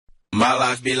My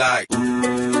life be like, ooh,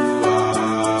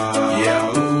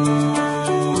 yeah.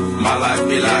 My life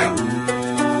be like,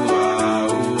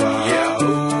 ooh, yeah.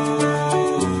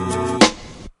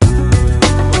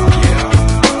 Yeah.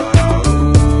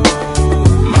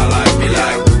 My life be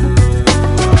like,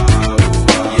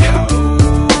 yeah.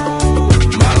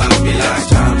 My life be like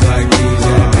times like these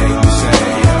that make me say,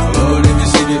 yeah. Lord, if you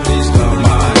see me, please come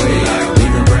my way. Like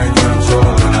leaving breadcrumbs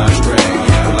rolling on stray.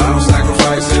 Yeah. Long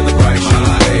sacrifice in the price you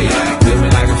pay. Like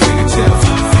living like a fingertip.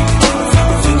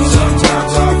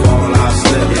 Sometimes I fall, I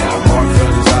slip. Yeah. More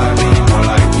feelings I need, more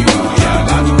like you. Yeah.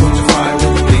 Not to put your fire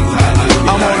with the things I do.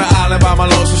 I'm on an island by my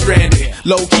lonesome stranded.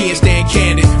 Low key and staying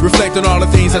candid. Reflect on all the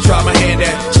things I try my hand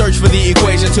at. Search for the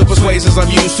equation to persuasions I'm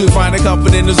used to. Finding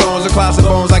comfort in the zones of clouds and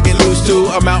bones I get loose to.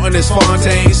 A mountain is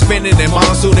Fontaine. Spinning in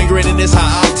monsoon and grinning is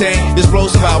high octane.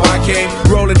 Explosive how I came.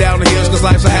 Rolling down the hills cause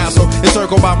life's a hassle.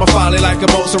 Encircled by my folly like a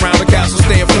moat around the castle.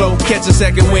 Stay afloat. Catch a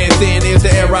second wind. Thin is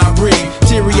the air I breathe.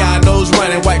 Teary-eyed nose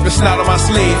running. Wipe the snot on my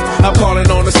sleeve. I'm calling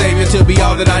on the Savior to be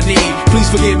all that I need. Please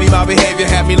forgive me my behavior.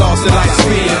 Have me lost in light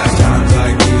speed. Times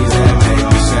like these that make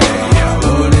me say, yeah.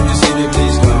 Lord, if you see me,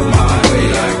 please come my way.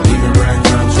 Like leaving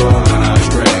breadcrumbs rolling on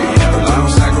stray. Yeah. Long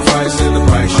sacrifice in the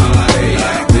price you pay.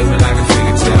 Like living like a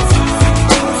fingertip.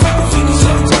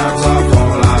 Sometimes I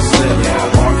fall, I slip.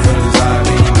 Yeah. More feelings I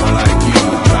need, more like you.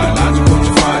 Try not to put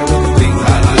your fire with the things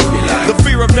I like. Be like the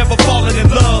fear of never falling in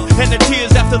love, and the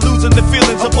tears after losing the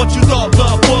feelings of what you thought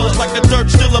love was. Like the dirt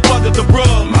still up under the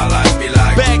rug. my life be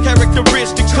like Bad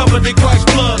characteristics covered in Christ's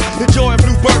blood. The joy of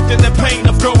new birth and the pain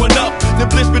of growing up. The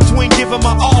bliss between giving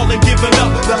my all and giving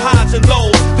up. The highs and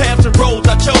lows, paths and roads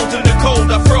I chose in the